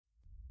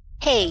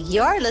Hey,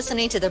 you're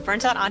listening to the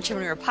Burnt Out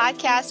Entrepreneur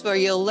podcast, where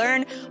you'll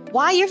learn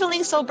why you're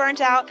feeling so burnt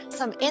out,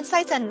 some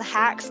insights and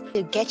hacks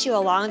to get you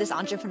along this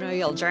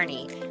entrepreneurial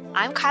journey.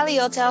 I'm Kylie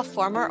Yota,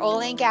 former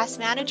oil and gas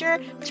manager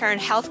turned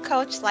health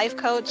coach, life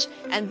coach,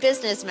 and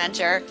business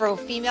mentor for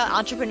female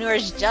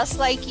entrepreneurs just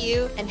like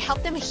you, and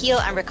help them heal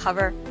and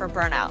recover from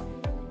burnout.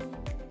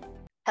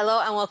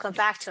 Hello, and welcome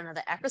back to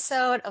another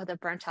episode of the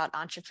Burnt Out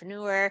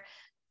Entrepreneur.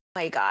 Oh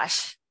my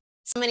gosh.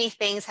 So many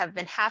things have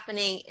been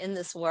happening in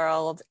this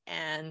world,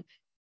 and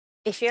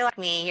if you're like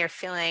me, you're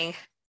feeling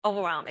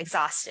overwhelmed,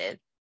 exhausted,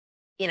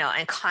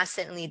 and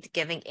constantly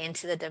giving in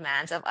to the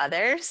demands of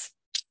others.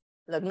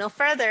 Look no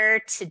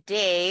further.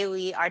 Today,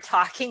 we are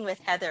talking with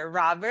Heather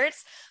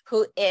Roberts,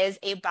 who is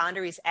a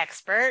boundaries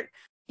expert.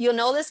 You'll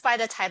know this by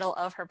the title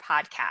of her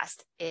podcast.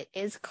 It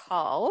is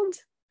called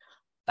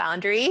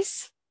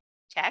Boundaries,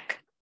 check,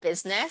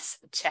 Business,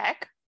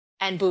 check,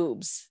 and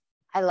Boobs.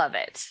 I love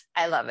it.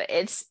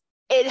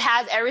 It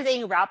has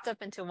everything wrapped up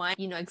into one.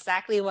 You know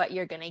exactly what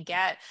you're going to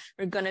get.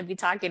 We're going to be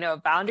talking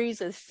about boundaries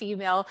with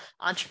female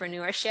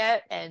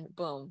entrepreneurship, and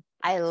boom,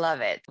 I love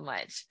it so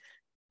much.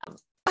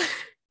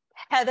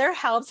 Heather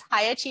helps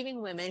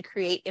high-achieving women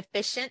create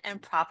efficient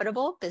and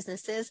profitable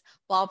businesses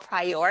while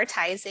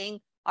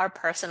prioritizing our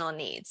personal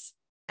needs.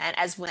 And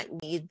as women,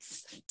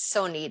 needs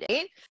so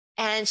needed.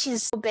 And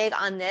she's so big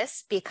on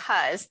this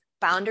because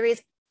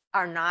boundaries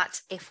are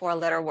not a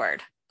four-letter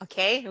word.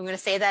 Okay, I'm going to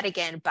say that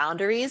again.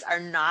 Boundaries are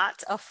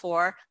not a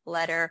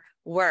four-letter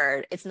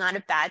word. It's not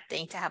a bad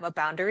thing to have a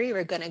boundary.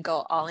 We're going to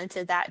go all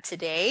into that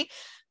today.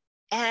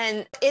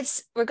 And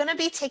we're going to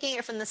be taking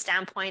it from the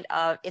standpoint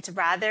of it's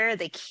rather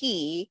the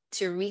key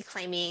to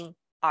reclaiming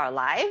our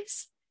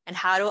lives and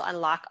how to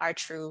unlock our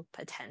true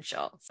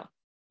potential. So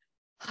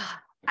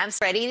I'm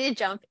ready to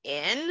jump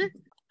in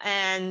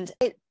and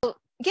getting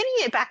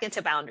it back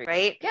into boundaries,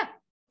 right? Yeah.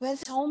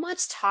 With so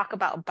much talk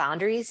about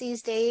boundaries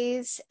these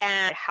days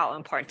and how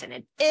important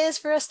it is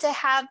for us to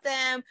have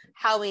them,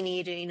 how we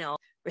need to,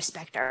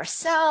 respect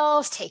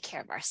ourselves, take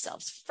care of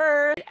ourselves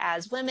first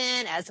as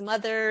women, as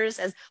mothers,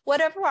 as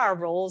whatever our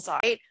roles are,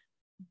 right?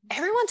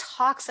 Everyone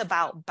talks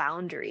about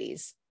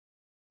boundaries,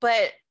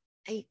 but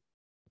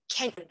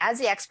as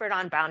the expert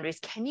on boundaries,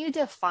 can you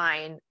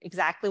define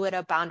exactly what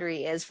a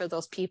boundary is for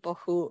those people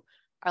who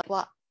are,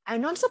 well, I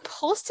know I'm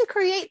supposed to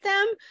create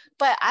them,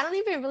 but I don't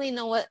even really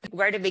know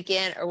where to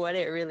begin or what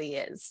it really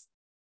is.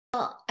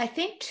 Well, I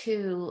think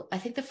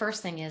the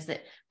first thing is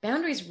that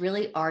boundaries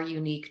really are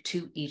unique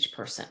to each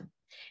person.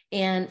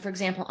 And for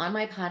example, on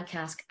my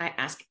podcast, I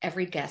ask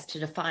every guest to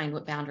define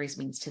what boundaries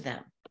means to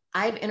them.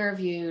 I've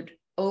interviewed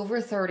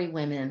over 30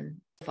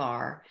 women so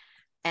far,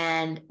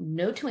 and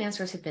no two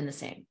answers have been the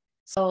same.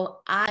 So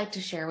I like to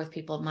share with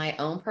people my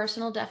own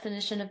personal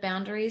definition of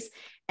boundaries.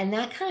 And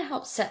that kind of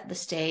helps set the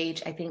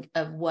stage, I think,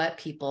 of what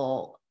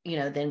people,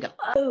 then go,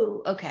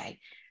 oh, okay.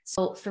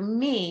 So for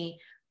me,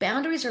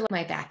 boundaries are like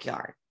my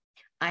backyard.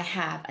 I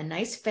have a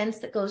nice fence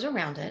that goes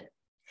around it,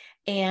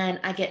 and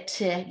I get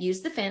to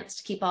use the fence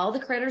to keep all the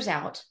critters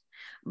out,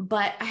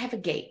 but I have a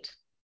gate.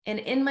 And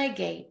in my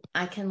gate,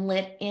 I can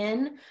let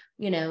in,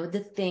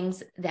 the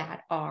things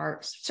that are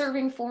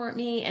serving for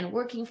me and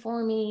working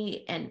for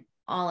me and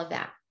all of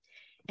that.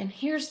 And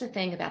here's the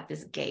thing about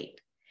this gate.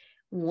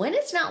 When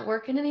it's not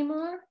working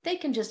anymore, they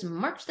can just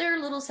march their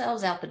little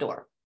selves out the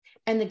door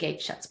and the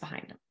gate shuts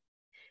behind them.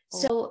 Oh.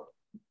 So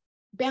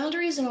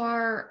boundaries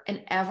are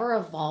an ever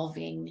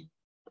evolving,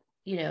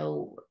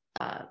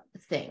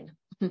 thing.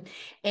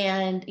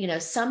 And,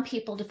 some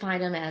people define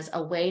them as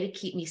a way to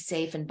keep me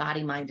safe in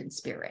body, mind, and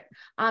spirit.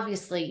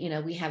 Obviously,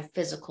 we have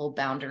physical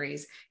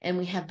boundaries and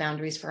we have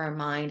boundaries for our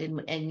mind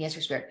and yes,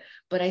 our spirit.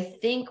 But I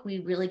think we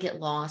really get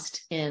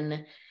lost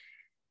in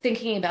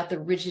thinking about the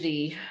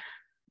rigidity. Is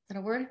that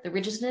a word? The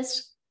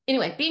rigidness?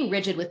 Anyway, being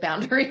rigid with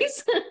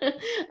boundaries.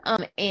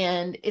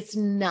 And it's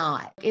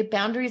not.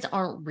 Boundaries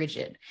aren't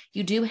rigid.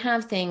 You do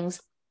have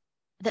things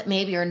that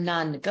maybe are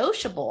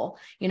non-negotiable,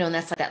 and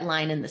that's like that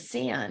line in the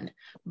sand.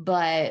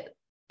 But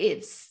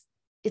it's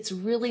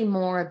really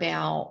more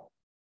about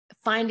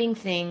finding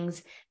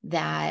things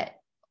that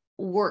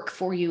work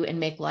for you and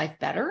make life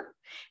better.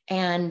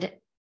 And,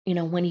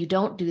 when you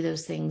don't do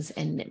those things,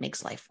 and it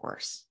makes life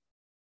worse.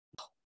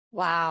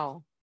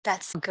 Wow,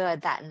 that's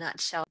good, that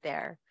nutshell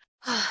there.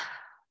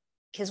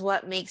 Because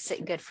what makes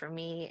it good for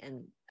me,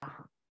 and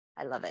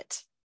I love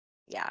it.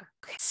 Yeah.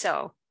 Okay.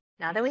 So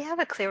now that we have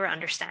a clearer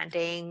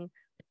understanding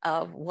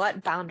of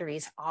what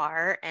boundaries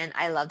are, and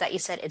I love that you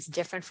said it's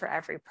different for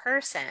every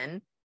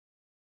person,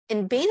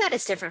 and being that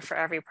it's different for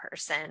every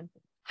person,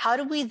 how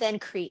do we then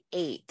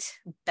create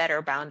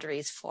better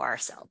boundaries for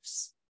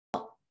ourselves?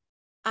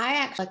 I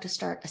actually like to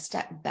start a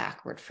step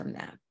backward from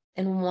that.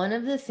 And one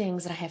of the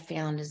things that I have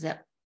found is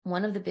that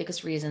one of the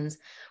biggest reasons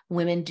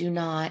women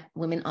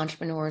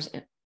entrepreneurs,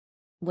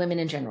 women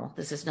in general,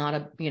 this is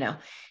not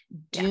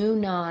do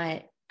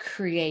not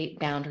create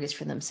boundaries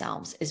for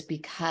themselves is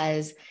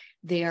because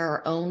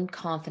their own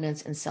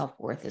confidence and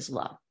self-worth is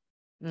low.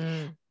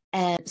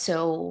 And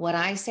so what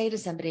I say to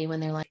somebody when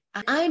they're like,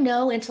 I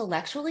know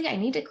intellectually I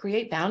need to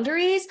create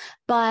boundaries,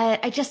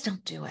 but I just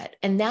don't do it.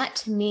 And that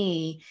to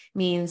me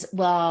means,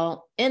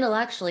 well,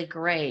 intellectually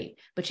great,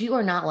 but you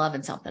are not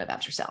loving something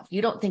about yourself.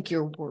 You don't think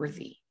you're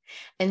worthy.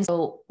 And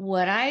so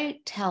what I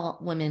tell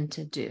women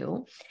to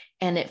do,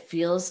 and it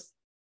feels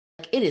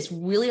like it is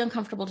really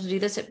uncomfortable to do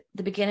this at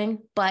the beginning,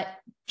 but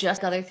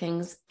just other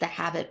things, the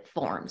habit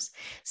forms.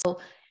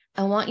 So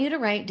I want you to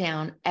write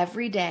down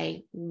every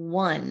day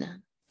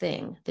one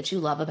thing that you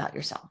love about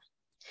yourself.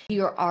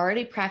 You're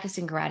already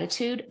practicing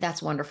gratitude.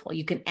 That's wonderful.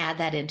 You can add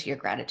that into your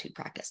gratitude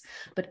practice.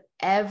 But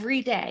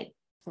every day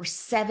for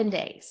 7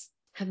 days,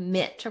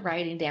 commit to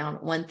writing down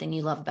one thing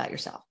you love about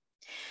yourself.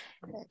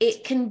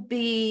 It can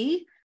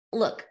be,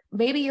 look,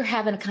 maybe you're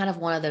having kind of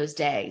one of those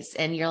days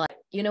and you're like,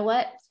 you know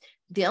what?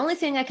 The only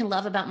thing I can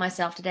love about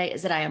myself today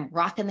is that I am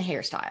rocking the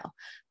hairstyle.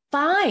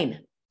 Fine.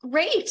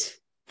 Great.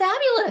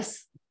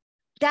 Fabulous.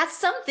 That's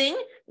something,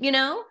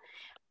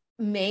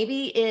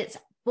 maybe it's,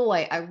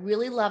 boy, I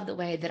really love the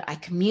way that I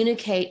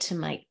communicate to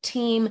my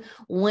team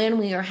when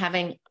we are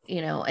having,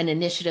 an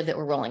initiative that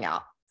we're rolling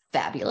out.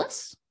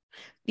 Fabulous.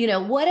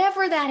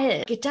 Whatever that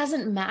is, it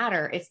doesn't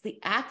matter. It's the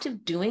act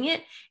of doing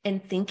it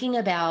and thinking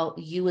about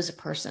you as a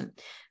person.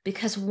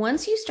 Because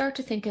once you start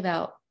to think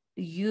about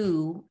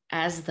you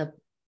as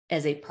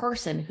a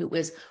person who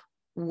is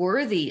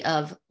worthy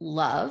of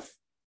love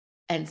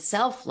and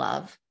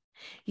self-love,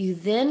 you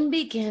then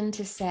begin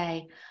to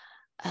say,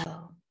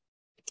 oh,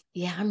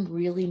 yeah, I'm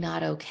really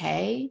not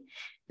okay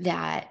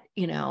that,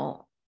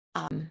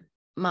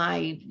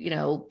 my,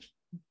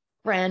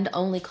 friend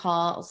only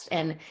calls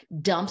and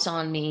dumps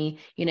on me,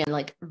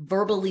 like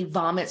verbally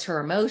vomits her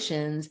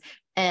emotions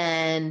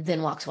and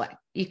then walks away.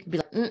 You can be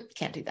like,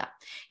 can't do that,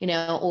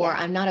 or yeah.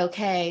 I'm not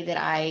okay that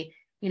I,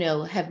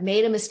 have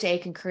made a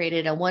mistake and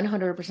created a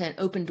 100%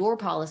 open door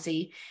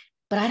policy,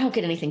 but I don't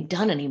get anything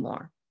done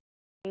anymore.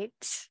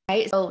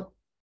 Right. So,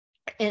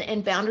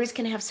 and boundaries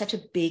can have such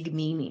a big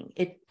meaning.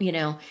 It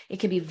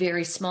can be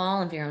very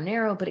small and very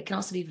narrow, but it can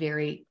also be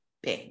very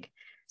big.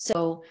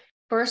 So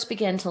first,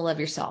 begin to love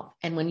yourself.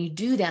 And when you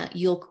do that,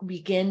 you'll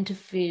begin to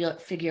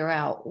figure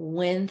out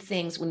when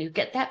you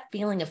get that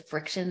feeling of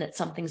friction that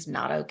something's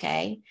not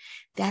okay,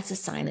 that's a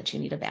sign that you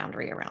need a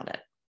boundary around it.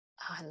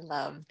 Oh, I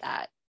love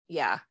that.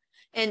 Yeah.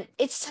 And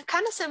it's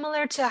kind of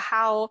similar to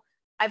how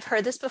I've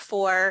heard this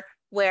before,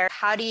 where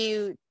how do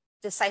you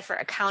decipher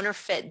a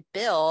counterfeit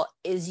bill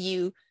is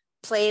you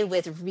play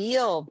with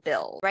real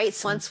bills, right?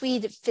 So once we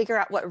figure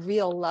out what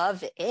real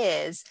love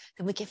is,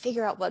 then we can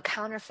figure out what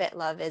counterfeit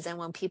love is. And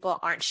when people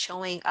aren't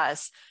showing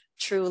us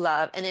true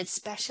love, and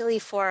especially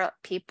for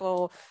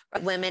people,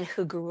 women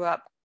who grew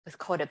up with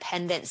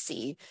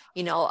codependency,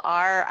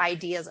 our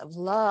ideas of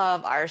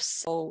love are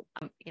so,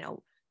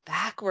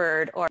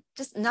 backward or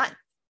just not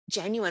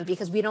genuine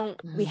because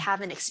we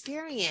haven't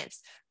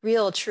experienced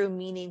real, true,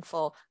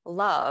 meaningful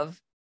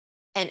love,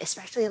 and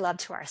especially love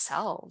to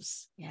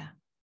ourselves. Yeah.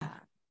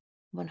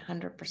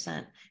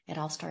 100%. It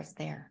all starts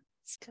there.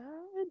 It's good.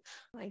 Oh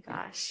my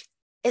gosh.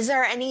 Is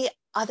there any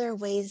other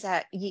ways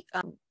that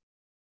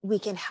we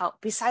can help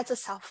besides the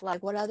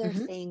self-love? What other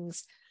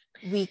things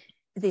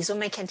these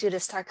women can do to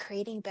start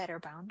creating better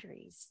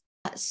boundaries?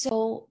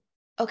 So,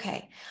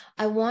 okay.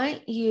 I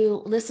want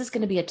you, this is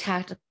going to be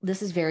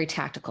this is very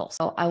tactical.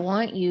 So I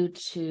want you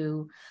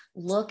to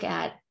look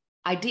at,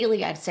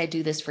 ideally, I'd say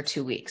do this for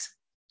 2 weeks.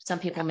 Some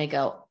people may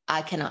go,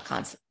 I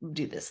cannot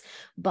do this,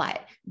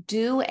 but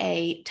do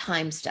a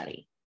time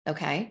study.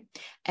 Okay.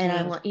 And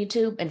I want you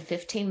to, in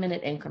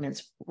 15-minute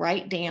increments,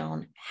 write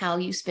down how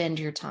you spend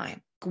your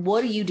time.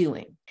 What are you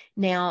doing?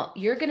 Now,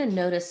 you're going to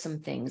notice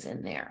some things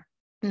in there.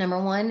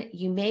 Number one,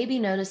 you may be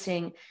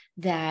noticing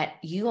that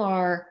you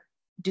are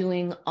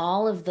doing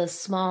all of the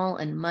small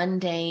and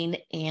mundane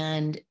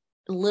and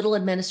little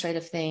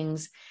administrative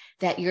things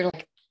that you're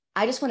like,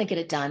 I just want to get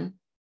it done.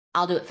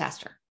 I'll do it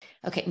faster.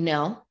 Okay.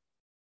 No.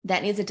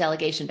 That needs a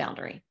delegation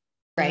boundary,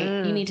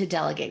 right? You need to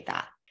delegate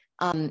that.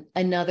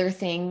 Another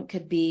thing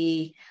could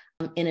be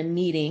in a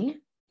meeting,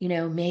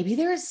 maybe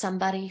there is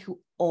somebody who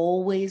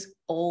always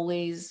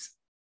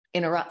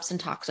interrupts and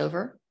talks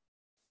over,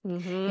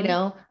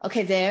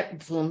 okay, there,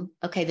 boom.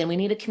 Okay, then we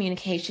need a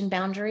communication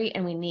boundary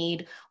and we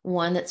need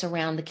one that's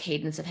around the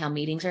cadence of how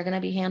meetings are going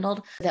to be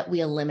handled, that we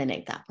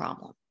eliminate that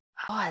problem.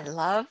 Oh, I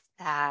love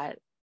that.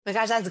 My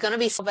gosh, that's going to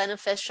be so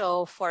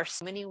beneficial for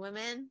so many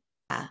women.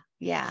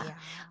 Yeah.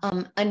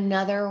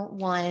 Another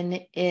one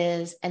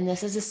is, and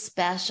this is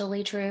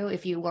especially true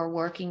if you are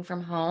working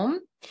from home,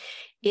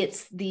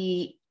 it's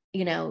the,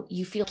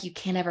 you feel like you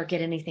can't ever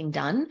get anything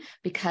done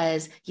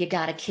because you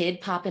got a kid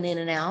popping in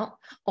and out,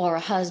 or a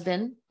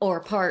husband or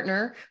a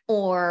partner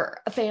or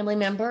a family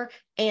member.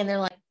 And they're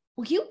like,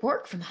 well, you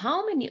work from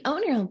home and you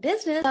own your own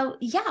business. So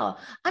yeah,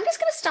 I'm just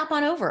going to stop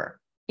on over,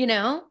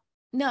 No,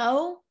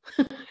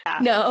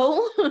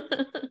 no,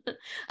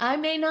 I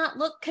may not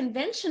look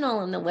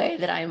conventional in the way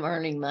that I'm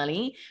earning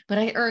money, but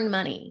I earn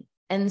money.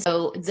 And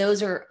so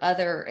those are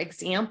other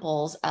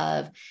examples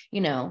of,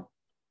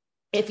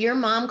 if your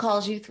mom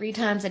calls you 3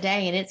 times a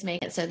day and it's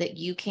making it so that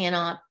you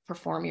cannot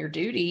perform your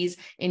duties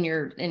in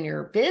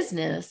your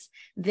business,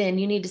 then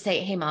you need to say,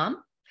 hey, mom,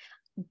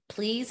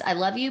 please, I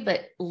love you,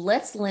 but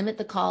let's limit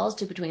the calls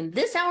to between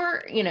this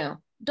hour,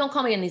 don't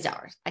call me in these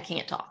hours. I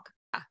can't talk.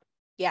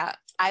 Yeah.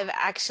 I've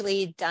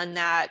actually done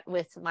that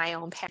with my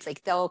own parents.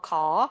 Like they'll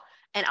call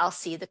and I'll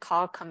see the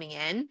call coming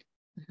in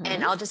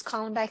and I'll just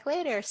call them back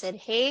later. Said,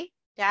 hey,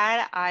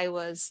 Dad, I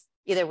was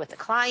either with a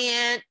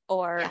client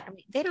or I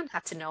mean, they don't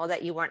have to know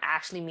that you weren't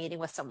actually meeting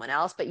with someone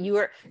else, but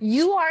you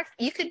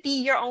could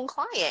be your own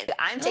client.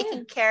 I'm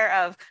taking care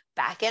of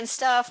back end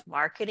stuff,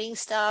 marketing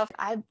stuff.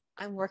 I'm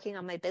working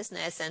on my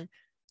business, and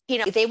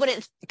they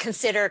wouldn't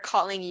consider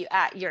calling you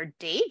at your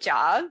day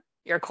job,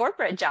 your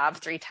corporate job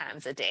 3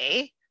 times a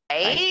day,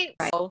 right?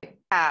 So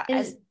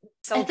yeah,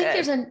 so I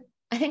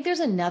think there's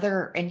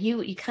another, and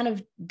you kind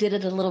of did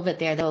it a little bit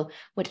there though,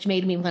 which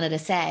made me wanted to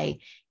say,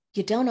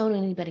 you don't owe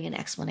anybody an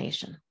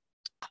explanation.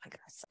 Oh my God,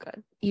 so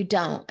good. You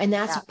don't. And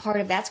that's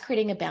that's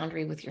creating a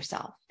boundary with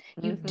yourself.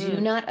 You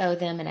do not owe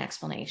them an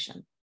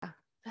explanation.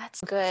 That's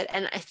good.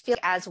 And I feel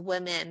like as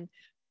women,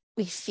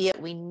 we feel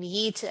we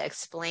need to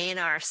explain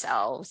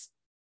ourselves.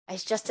 I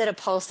just did a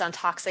post on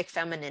toxic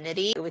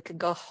femininity. We could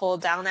go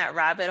hold down that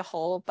rabbit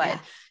hole, but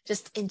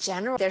just in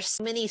general, there's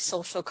so many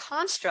social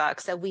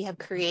constructs that we have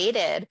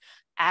created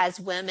as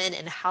women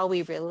and how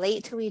we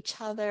relate to each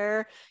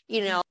other,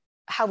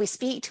 how we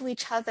speak to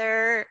each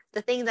other.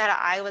 The thing that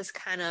I was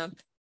kind of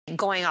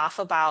going off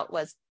about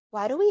was,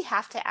 why do we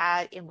have to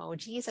add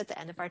emojis at the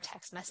end of our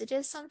text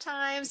messages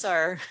sometimes,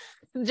 or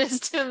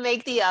just to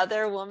make the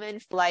other woman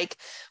feel like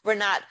we're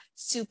not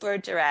super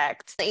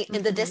direct?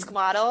 In the DISC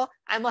model,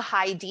 I'm a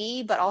high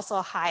D, but also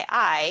a high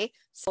I.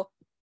 So,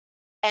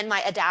 and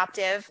my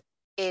adaptive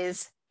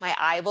is my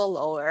I will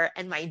lower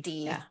and my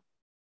D. Yeah.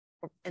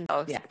 And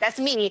so that's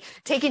me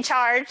taking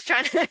charge,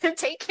 trying to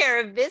take care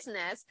of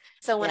business.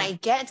 So when I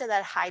get into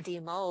that high D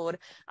mode,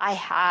 I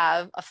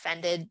have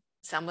offended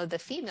some of the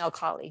female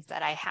colleagues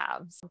that I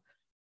have. So,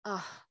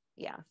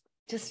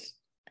 just,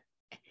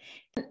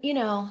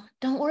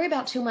 don't worry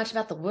about too much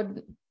about the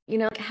word,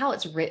 how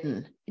it's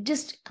written.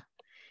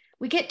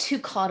 We get too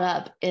caught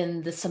up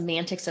in the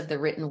semantics of the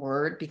written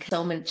word because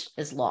so much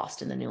is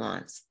lost in the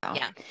nuance. So,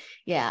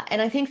 yeah.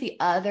 And I think the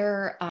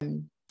other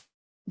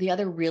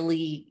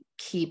really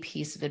key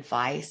piece of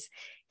advice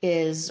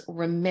is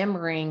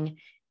remembering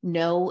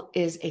no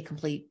is a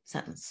complete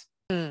sentence.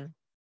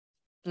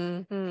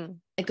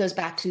 It goes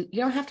back to,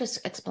 you don't have to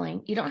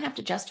explain, you don't have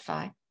to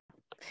justify.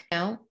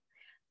 So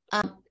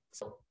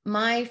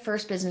my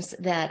first business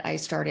that I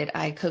started,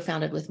 I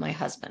co-founded with my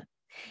husband,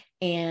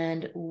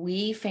 and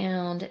we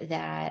found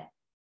that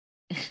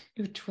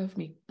it drove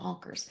me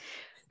bonkers.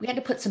 We had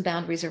to put some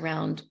boundaries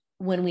around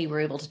when we were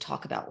able to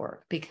talk about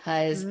work,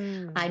 because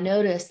I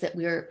noticed that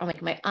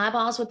my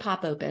eyeballs would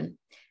pop open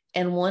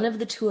and one of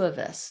the two of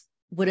us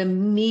would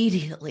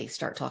immediately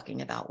start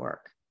talking about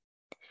work.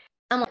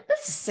 I'm like,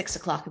 this is 6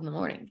 o'clock in the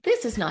morning.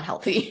 This is not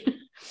healthy.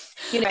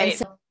 And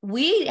so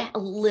we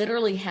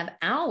literally have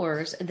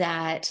hours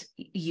that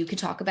you can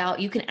talk about.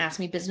 You can ask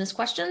me business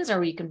questions,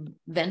 or you can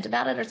vent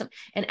about it or something,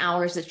 and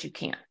hours that you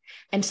can't.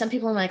 And some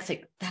people might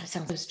say, that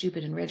sounds so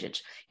stupid and rigid.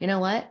 You know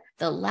what?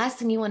 The last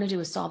thing you want to do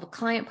is solve a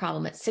client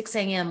problem at 6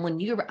 a.m. when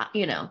you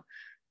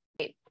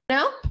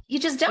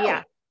just don't.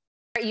 Yeah.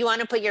 You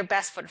want to put your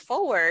best foot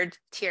forward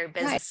to your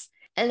business. Right.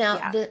 And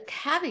now the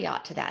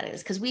caveat to that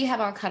is, because we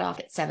have our cutoff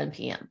at 7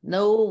 p.m.,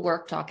 no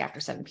work talk after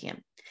 7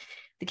 p.m.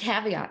 The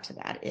caveat to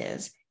that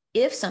is,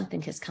 if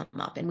something has come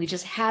up and we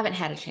just haven't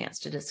had a chance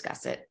to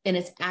discuss it, and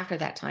it's after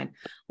that time,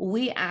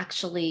 we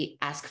actually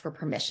ask for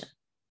permission.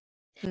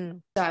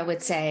 So I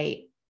would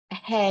say,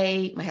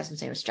 hey, my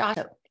husband's name is Josh.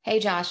 So, hey,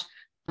 Josh,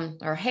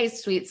 or hey,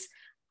 sweets,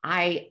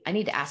 I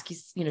need to ask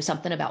you,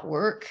 something about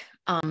work.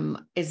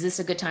 Is this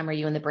a good time? Are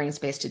you in the brain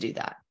space to do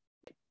that?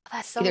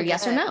 That's so Either good.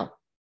 Yes or no.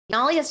 And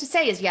all he has to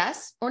say is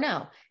yes or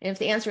no. And if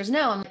the answer is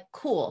no, I'm like,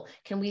 cool.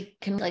 Can we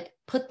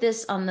put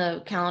this on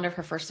the calendar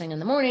for first thing in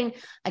the morning?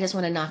 I just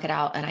want to knock it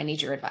out and I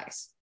need your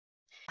advice.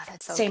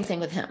 That's so Same good. thing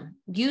with him.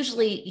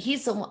 Usually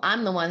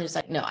I'm the one who's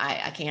like, no,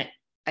 I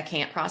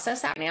can't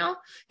process that now,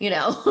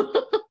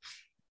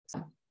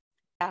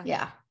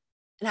 Yeah.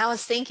 And I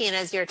was thinking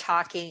as you're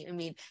talking, I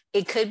mean,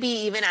 it could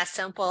be even as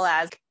simple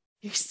as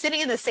you're sitting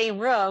in the same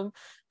room,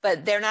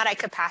 but they're not at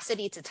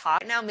capacity to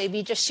talk now.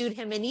 Maybe just shoot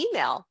him an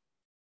email.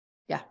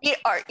 Yeah.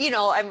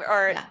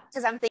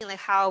 Because I'm thinking like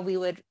how we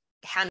would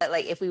handle it,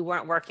 like if we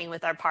weren't working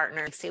with our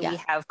partner, say we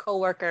have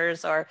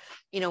coworkers or,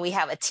 we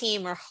have a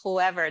team or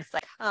whoever. It's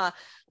like,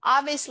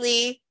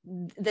 obviously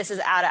this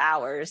is out of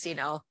hours,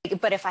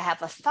 but if I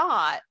have a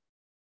thought,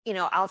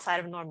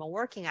 outside of normal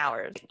working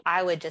hours,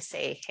 I would just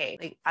say,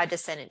 hey, I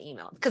just send an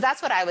email, because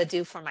that's what I would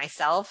do for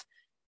myself.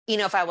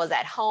 If I was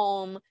at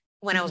home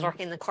when I was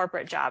working the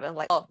corporate job, and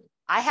like, oh,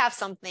 I have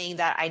something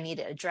that I need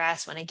to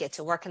address when I get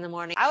to work in the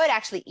morning, I would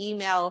actually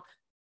email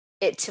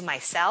it to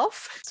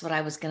myself. That's what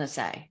I was going to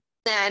say.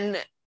 Then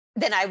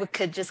I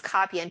could just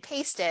copy and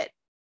paste it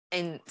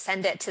and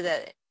send it to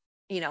the,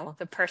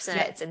 the person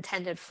it's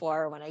intended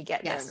for when I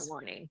get there in the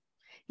morning.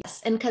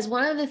 Yes. And because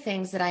one of the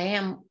things that I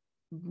am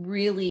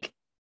really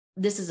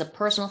this is a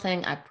personal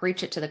thing. I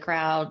preach it to the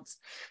crowds,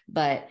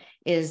 but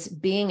is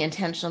being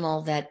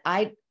intentional that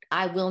I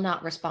will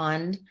not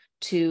respond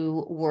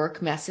to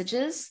work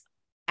messages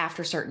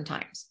after certain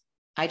times.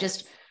 I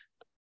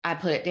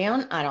put it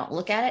down. I don't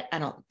look at it. I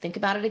don't think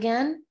about it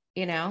again.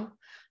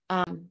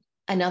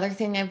 Another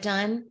thing I've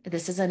done,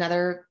 this is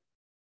another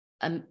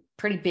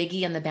pretty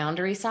biggie on the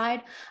boundary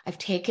side. I've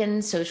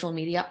taken social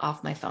media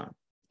off my phone.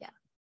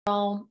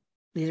 Yeah.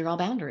 These are all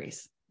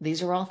boundaries.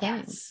 These are all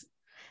things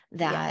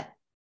that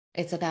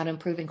it's about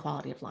improving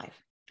quality of life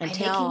and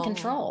taking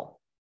control.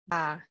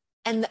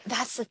 And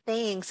that's the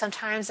thing.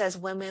 Sometimes as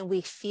women,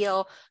 we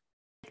feel,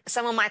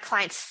 some of my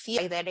clients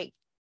feel that,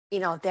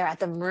 they're at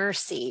the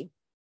mercy,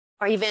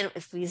 or even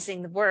if we're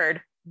using the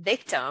word,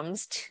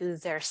 victims to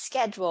their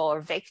schedule,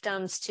 or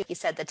victims to, you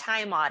said, the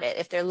time audit.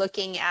 If they're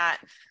looking at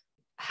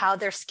how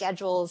their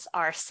schedules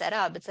are set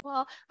up, it's like,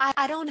 well,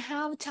 I don't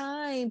have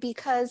time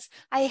because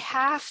I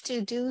have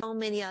to do so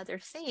many other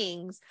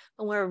things.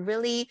 When we're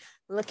really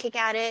looking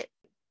at it,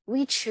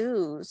 we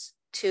choose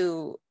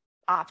to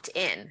opt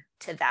in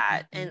to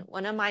that. Mm-hmm. And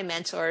one of my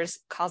mentors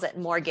calls it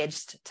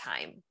mortgaged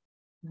time.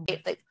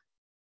 Mm-hmm. Like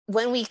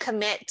when we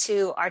commit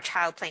to our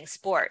child playing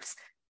sports,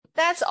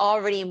 that's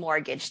already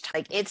mortgaged.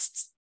 Like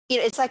it's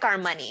like our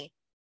money.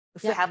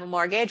 If we have a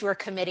mortgage, we're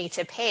committing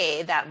to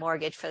pay that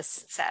mortgage for a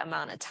set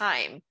amount of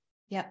time.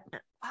 Yep.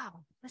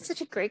 Wow. That's such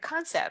a great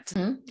concept.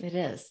 Mm-hmm. It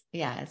is.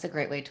 Yeah. It's a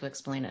great way to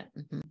explain it.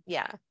 Mm-hmm.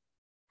 Yeah.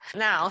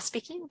 Now,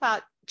 speaking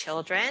about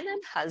children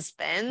and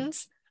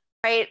husbands,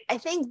 right? I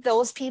think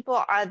those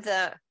people are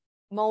the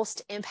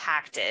most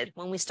impacted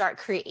when we start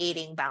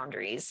creating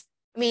boundaries.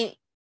 I mean,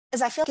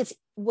 because I feel like it's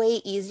way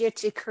easier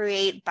to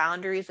create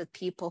boundaries with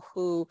people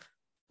who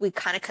we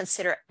kind of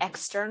consider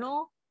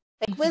external.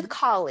 Like with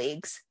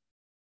colleagues,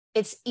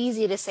 it's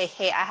easy to say,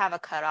 hey, I have a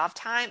cutoff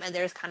time, and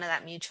there's kind of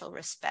that mutual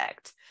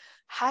respect.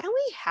 How do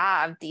we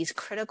have these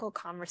critical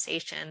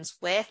conversations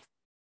with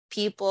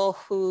people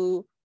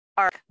who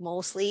are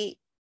mostly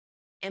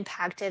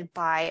impacted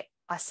by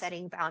us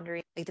setting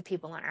boundaries, like the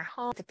people in our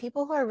home, the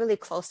people who are really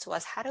close to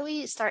us? How do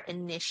we start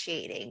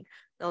initiating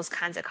those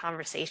kinds of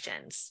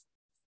conversations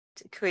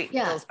to create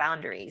those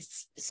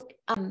boundaries?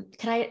 Can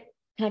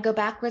I go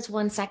backwards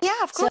 1 second?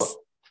 Yeah, of course. So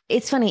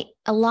it's funny.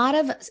 A lot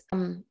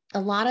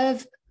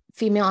of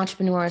female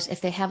entrepreneurs,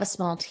 if they have a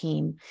small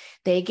team,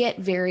 they get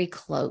very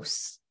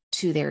close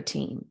to their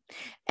team.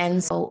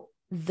 And so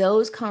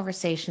those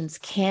conversations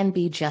can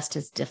be just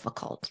as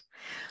difficult.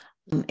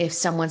 If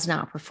someone's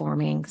not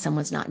performing,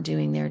 someone's not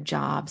doing their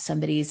job,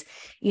 somebody's,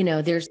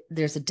 there's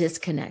a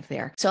disconnect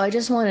there. So I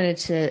just wanted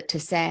to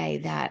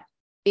say that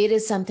it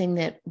is something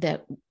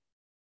that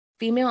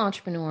female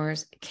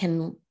entrepreneurs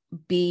can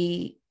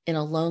be in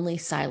a lonely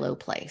silo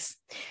place.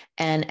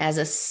 And as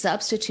a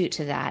substitute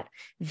to that,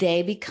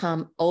 they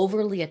become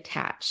overly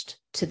attached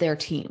to their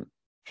team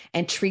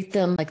and treat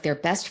them like their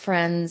best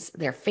friends,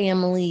 their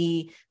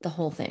family, the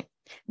whole thing.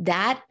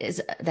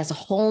 That's a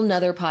whole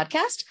nother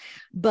podcast,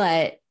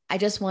 but I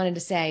just wanted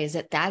to say is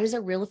that is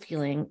a real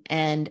feeling.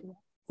 And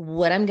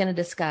what I'm going to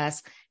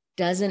discuss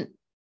doesn't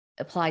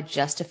apply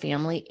just to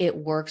family. It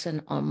works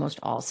in almost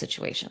all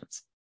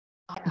situations.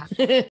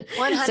 Yeah.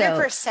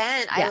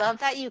 100%. I love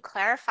that you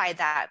clarified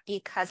that,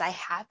 because I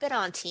have been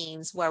on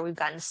teams where we've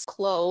gotten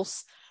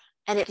close,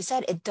 and you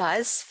said it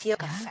does feel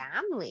like a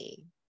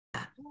family.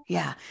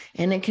 Yeah.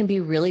 And it can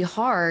be really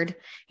hard,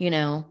 in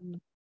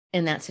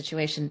that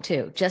situation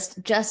too,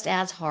 just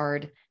as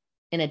hard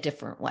in a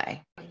different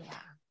way. Yeah.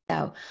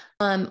 So,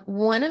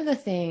 one of the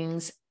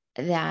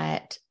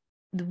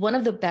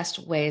best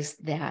ways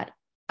that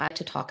I like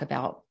to talk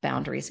about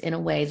boundaries in a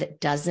way that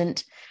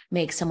doesn't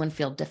make someone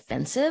feel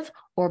defensive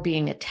or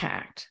being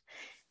attacked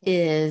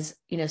is,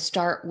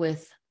 start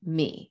with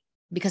me,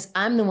 because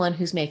I'm the one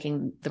who's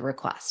making the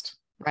request,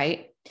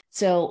 right?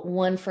 So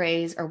one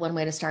phrase or one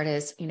way to start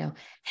is,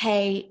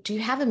 hey, do you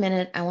have a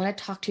minute? I want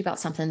to talk to you about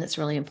something that's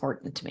really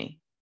important to me.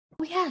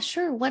 Oh yeah,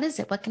 sure. What is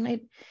it? Do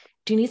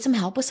you need some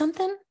help with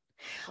something?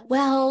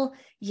 Well,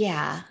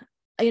 yeah.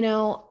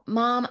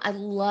 Mom, I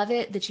love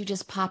it that you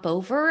just pop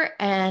over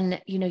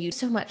and, you do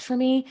so much for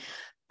me.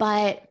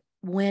 But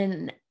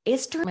when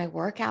it's during my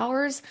work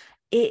hours,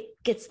 it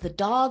gets the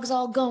dogs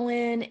all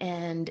going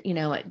and,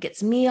 it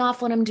gets me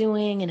off what I'm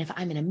doing. And if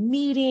I'm in a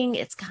meeting,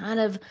 it's kind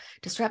of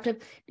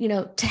disruptive,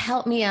 to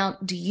help me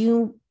out. Do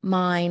you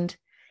mind,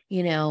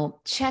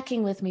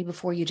 checking with me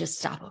before you just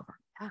stop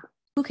over?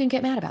 Who can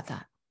get mad about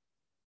that?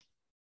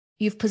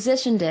 You've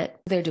positioned it.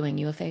 They're doing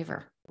you a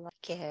favor.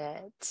 Like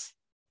it.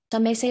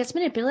 Some may say it's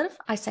manipulative.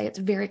 I say it's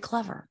very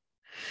clever.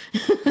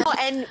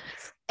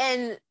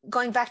 And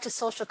going back to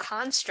social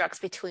constructs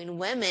between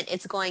women,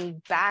 it's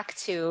going back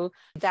to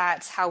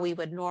that's how we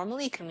would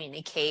normally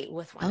communicate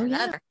with one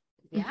another.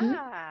 Yeah.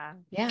 Mm-hmm.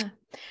 Yeah.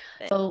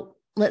 So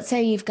let's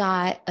say you've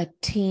got a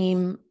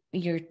team,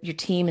 your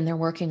team, and they're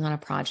working on a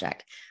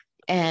project,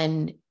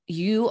 and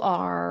you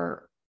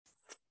are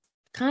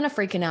kind of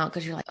freaking out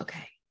because you're like,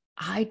 okay,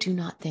 I do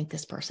not think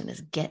this person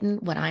is getting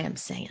what I am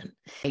saying.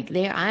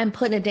 I'm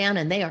putting it down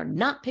and they are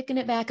not picking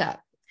it back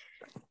up.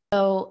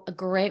 So a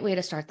great way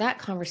to start that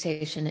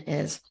conversation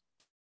is,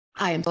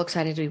 I am so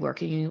excited to be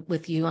working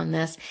with you on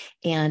this.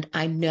 And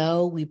I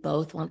know we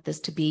both want this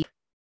to be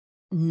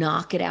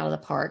knock it out of the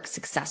park,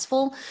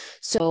 successful.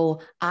 So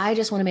I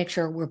just want to make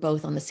sure we're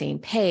both on the same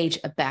page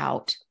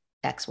about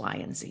X, Y,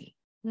 and Z.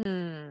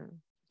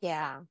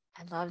 Yeah,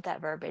 I love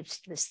that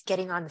verbiage. Just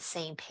getting on the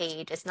same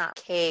page. It's not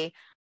okay.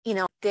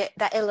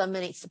 That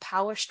eliminates the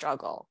power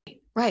struggle.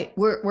 Right.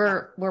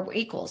 We're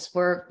equals.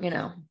 We're,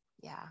 Yeah.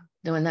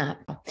 doing that.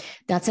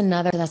 That's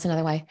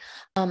another way.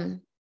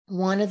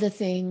 One of the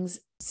things,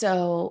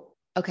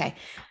 okay,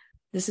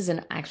 this is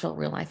an actual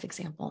real life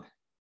example.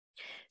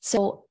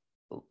 So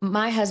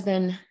my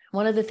husband,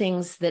 one of the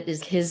things that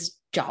is his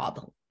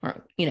job,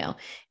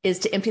 is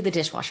to empty the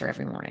dishwasher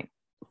every morning.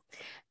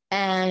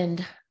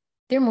 And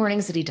there are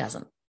mornings that he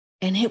doesn't.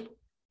 And it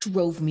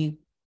drove me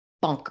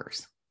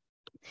bonkers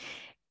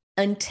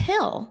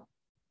until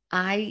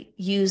I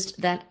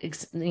used that,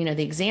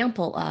 the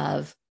example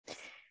of,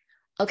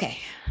 okay,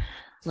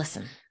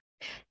 listen,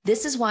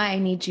 this is why I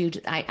need you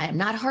to, I'm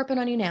not harping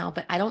on you now,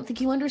 but I don't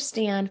think you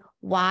understand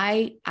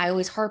why I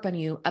always harp on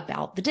you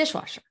about the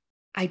dishwasher.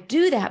 I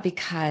do that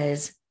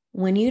because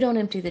when you don't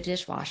empty the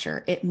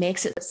dishwasher, it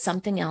makes it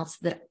something else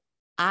that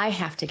I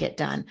have to get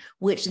done,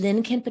 which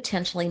then can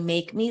potentially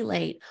make me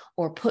late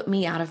or put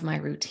me out of my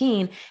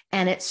routine.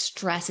 And it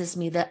stresses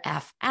me the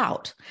F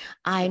out.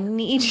 I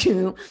need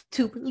you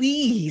to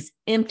please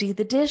empty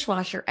the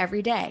dishwasher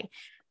every day.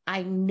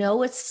 I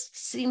know it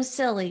seems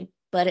silly,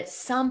 but it's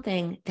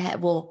something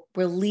that will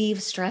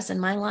relieve stress in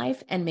my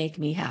life and make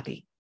me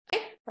happy.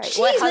 Right. Jeez,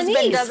 what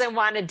husband doesn't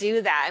want to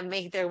do that and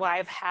make their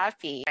wife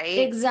happy, right?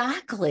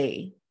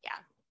 Exactly. Yeah.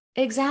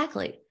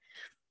 Exactly.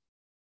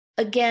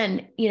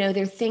 Again,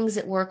 there are things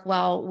that work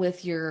well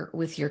with your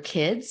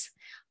kids,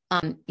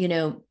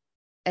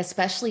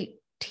 especially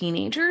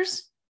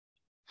teenagers,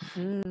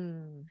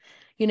 and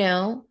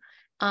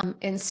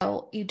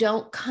so you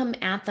don't come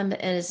at them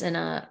as in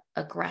a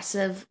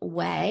aggressive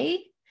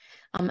way.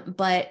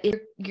 But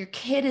if your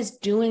kid is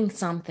doing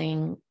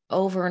something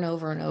over and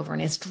over and over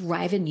and it's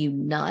driving you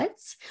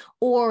nuts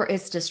or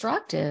it's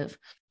destructive,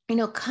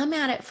 come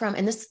at it from,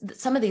 and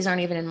some of these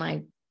aren't even in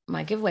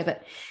my giveaway,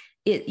 but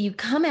you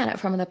come at it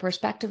from the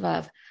perspective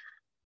of,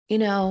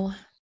 kind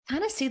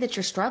of see that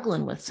you're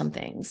struggling with some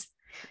things.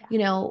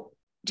 Yeah.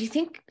 Do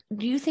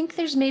you think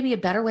there's maybe a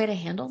better way to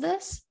handle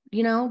this?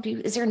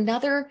 Is there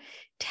another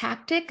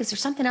tactic? Is there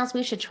something else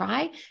we should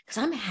try?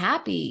 Because I'm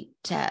happy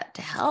to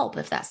help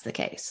if that's the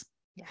case.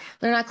 Yeah.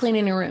 They're not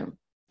cleaning your room.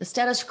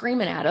 Instead of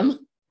screaming at them,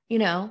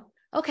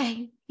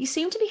 okay, you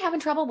seem to be having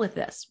trouble with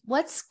this.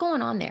 What's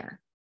going on there?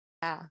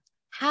 Yeah.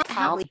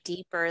 How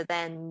deeper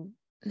than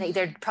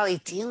they're probably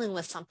dealing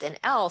with something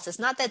else. It's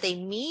not that they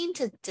mean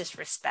to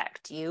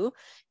disrespect you.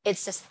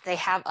 It's just they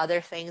have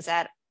other things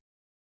that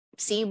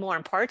seem more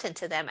important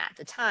to them at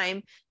the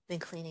time than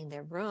cleaning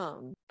their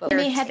room. But they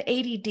may have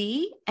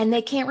ADD and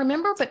they can't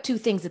remember but two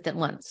things at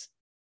once.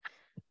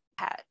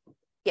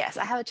 Yes,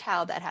 I have a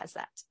child that has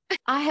that.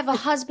 I have a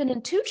husband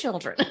and two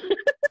children.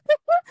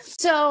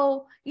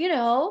 So,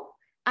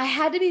 I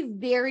had to be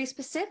very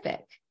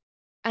specific.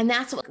 And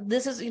that's what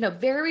this is,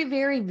 very,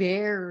 very,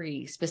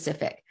 very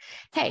specific.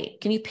 Hey,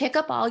 can you pick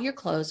up all your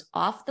clothes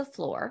off the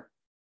floor?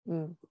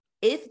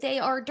 If they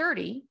are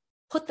dirty,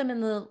 put them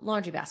in the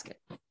laundry basket.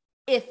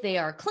 If they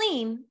are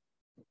clean,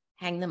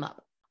 hang them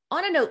up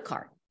on a note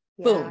card.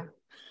 Yeah.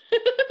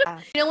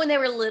 Boom. When they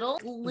were little,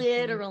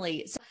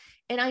 literally. So,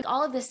 and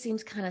all of this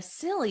seems kind of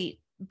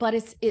silly, but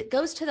it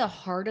goes to the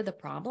heart of the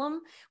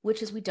problem,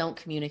 which is we don't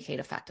communicate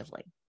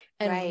effectively.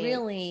 And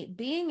really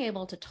being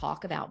able to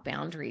talk about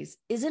boundaries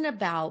isn't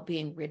about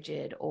being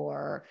rigid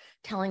or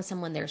telling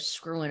someone they're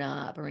screwing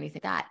up or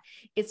anything like that.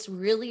 It's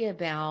really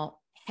about,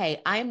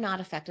 hey, I'm not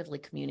effectively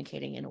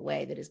communicating in a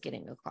way that is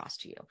getting across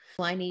to you.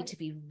 So I need to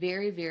be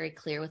very, very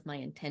clear with my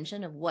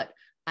intention of what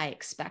I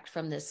expect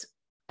from this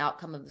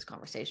outcome of this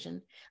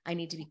conversation. I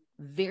need to be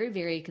very,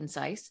 very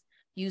concise,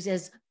 use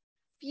as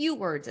few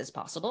words as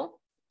possible,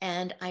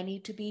 and I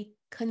need to be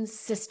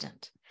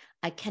consistent.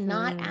 I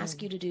cannot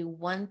ask you to do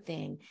one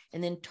thing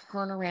and then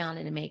turn around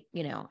and make,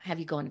 have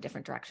you go in a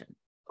different direction.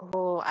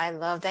 Oh, I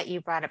love that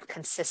you brought up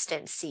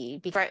consistency,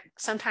 because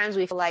sometimes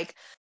we feel like,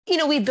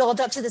 we build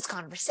up to this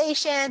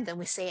conversation, then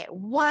we say it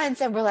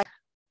once and we're like,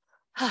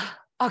 oh,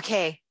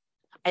 okay,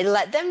 I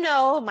let them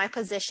know my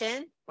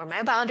position, where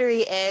my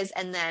boundary is,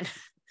 and then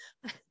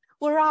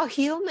we're all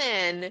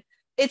human.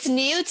 It's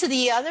new to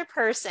the other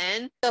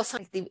person. So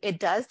it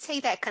does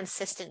take that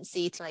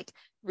consistency to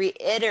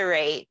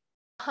reiterate,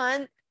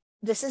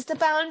 this is the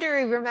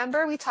boundary.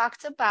 Remember, we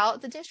talked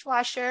about the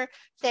dishwasher.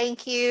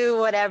 Thank you,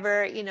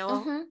 whatever,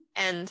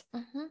 and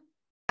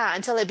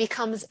until it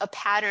becomes a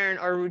pattern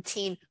or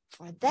routine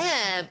for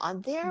them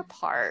on their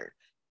part.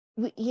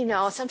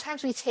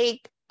 Sometimes we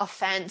take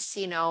offense,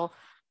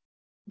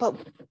 but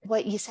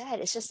what you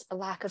said is just a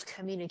lack of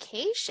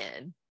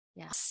communication.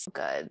 Yes.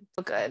 Good.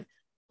 Good.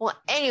 Well,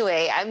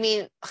 anyway,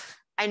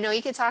 I know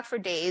you could talk for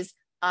days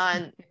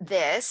on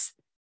this,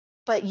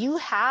 but you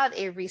have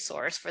a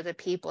resource for the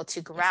people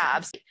to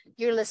grab. Yes,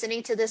 You're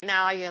listening to this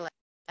now, you're like,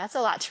 that's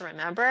a lot to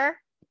remember.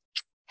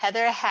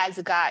 Heather has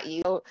got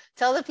you. So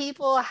tell the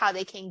people how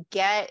they can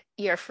get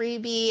your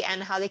freebie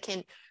and how they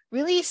can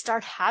really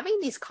start having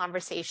these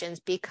conversations,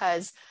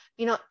 because,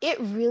 it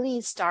really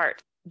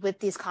starts with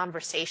these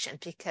conversations,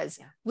 because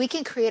we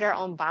can create our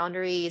own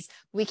boundaries.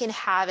 We can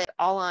have it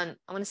all on,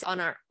 I want to say, on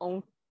our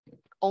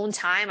own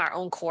time, our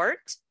own court.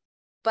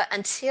 But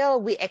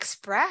until we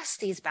express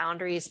these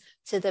boundaries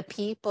to the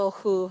people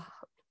who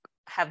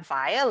have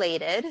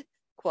violated,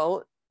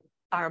 quote,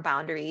 our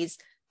boundaries,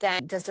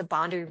 then does the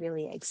boundary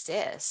really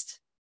exist?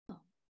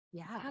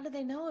 Yeah. How do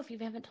they know if you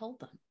haven't told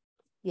them?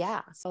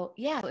 Yeah. So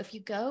if you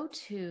go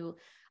to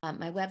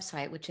my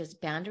website, which is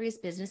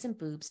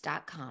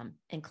boundariesbusinessandboobs.com,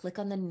 and click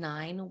on the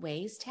 9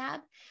 ways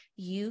tab,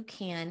 you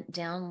can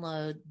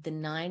download the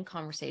 9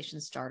 conversation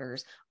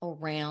starters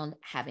around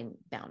having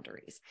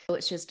boundaries. So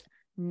it's just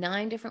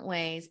 9 different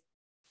ways,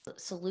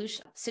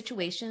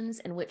 situations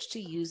in which to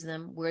use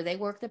them, where they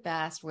work the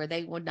best, where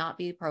they would not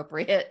be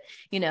appropriate,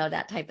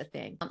 that type of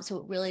thing. So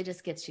it really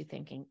just gets you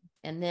thinking.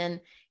 And then,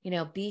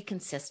 be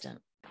consistent.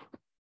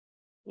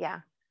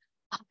 Yeah.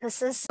 Oh,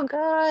 this is so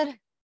good.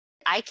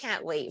 I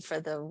can't wait for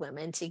the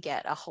women to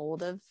get a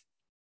hold of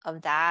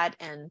that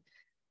and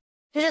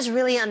to just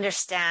really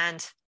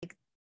understand,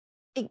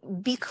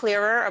 be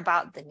clearer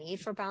about the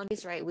need for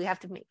boundaries, right? We have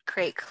to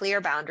create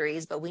clear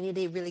boundaries, but we need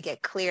to really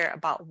get clear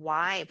about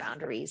why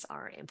boundaries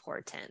are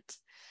important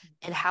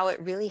and how it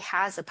really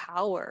has a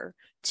power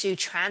to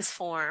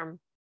transform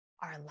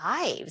our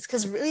lives.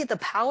 Because really the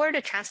power to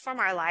transform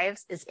our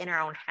lives is in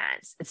our own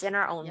hands. It's in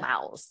our own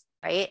mouths,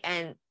 right?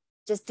 And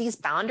just these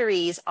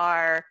boundaries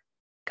are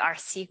our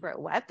secret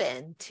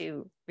weapon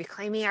to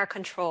reclaiming our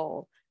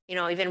control,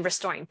 even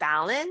restoring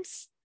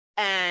balance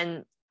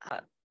and,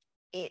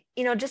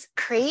 just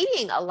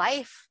creating a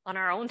life on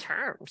our own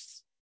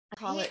terms. I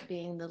call it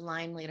being the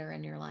line leader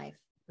in your life.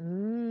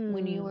 Mm.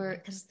 When you were,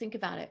 because think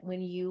about it,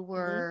 when you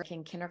were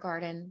in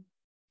kindergarten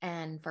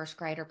and first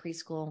grade or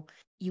preschool,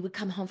 you would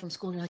come home from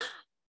school and you're like,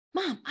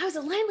 Mom, I was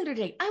a line leader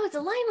today. I was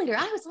a line leader.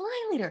 I was a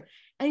line leader.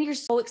 And you're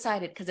so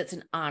excited because it's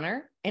an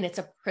honor and it's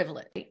a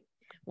privilege.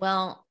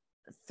 Well,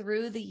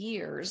 through the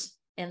years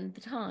and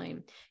the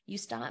time, you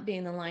stop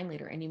being the line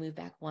leader and you move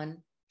back 1,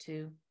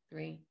 2,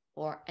 3,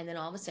 4. And then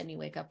all of a sudden you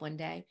wake up one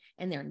day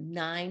and there are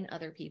 9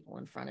 other people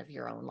in front of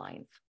your own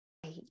line.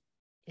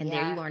 And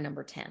there you are,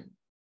 number 10.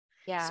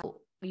 Yeah. So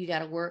you got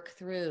to work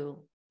through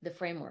the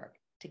framework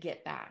to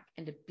get back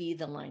and to be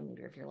the line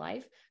leader of your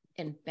life.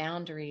 And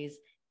boundaries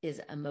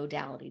is a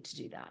modality to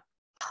do that.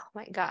 Oh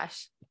my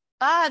gosh.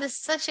 This is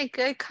such a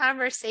good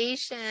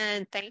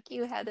conversation. Thank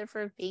you, Heather,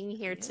 for being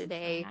here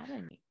today. For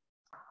having me.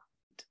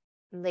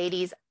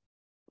 Ladies,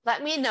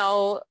 let me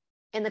know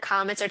in the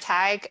comments or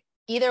tag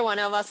either one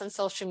of us on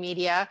social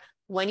media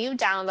when you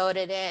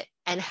downloaded it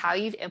and how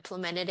you've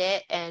implemented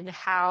it and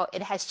how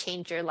it has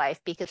changed your life.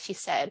 Because she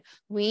said,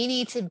 we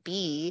need to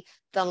be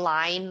the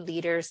line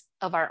leaders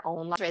of our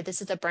own lives, right?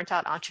 This is the Burnt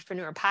Out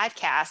Entrepreneur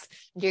podcast.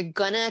 You're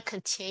going to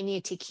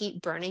continue to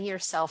keep burning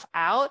yourself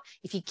out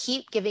if you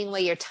keep giving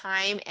away your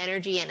time,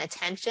 energy, and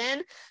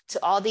attention to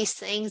all these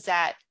things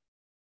that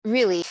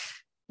really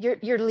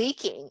you're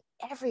leaking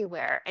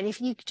everywhere. And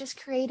if you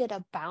just created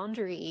a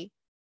boundary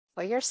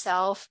for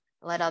yourself,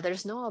 let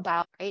others know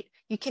about, right?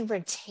 You can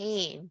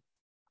retain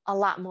a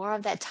lot more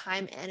of that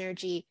time,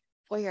 energy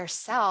for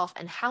yourself.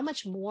 And how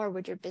much more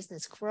would your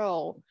business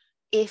grow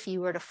if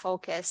you were to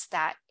focus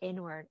that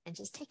inward and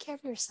just take care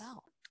of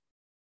yourself?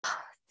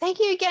 Thank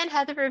you again,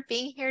 Heather, for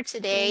being here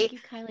today. Thank you,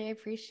 Kylie. I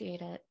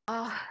appreciate it.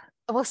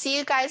 We'll see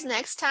you guys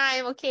next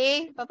time.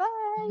 Okay. Bye-bye.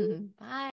 Bye.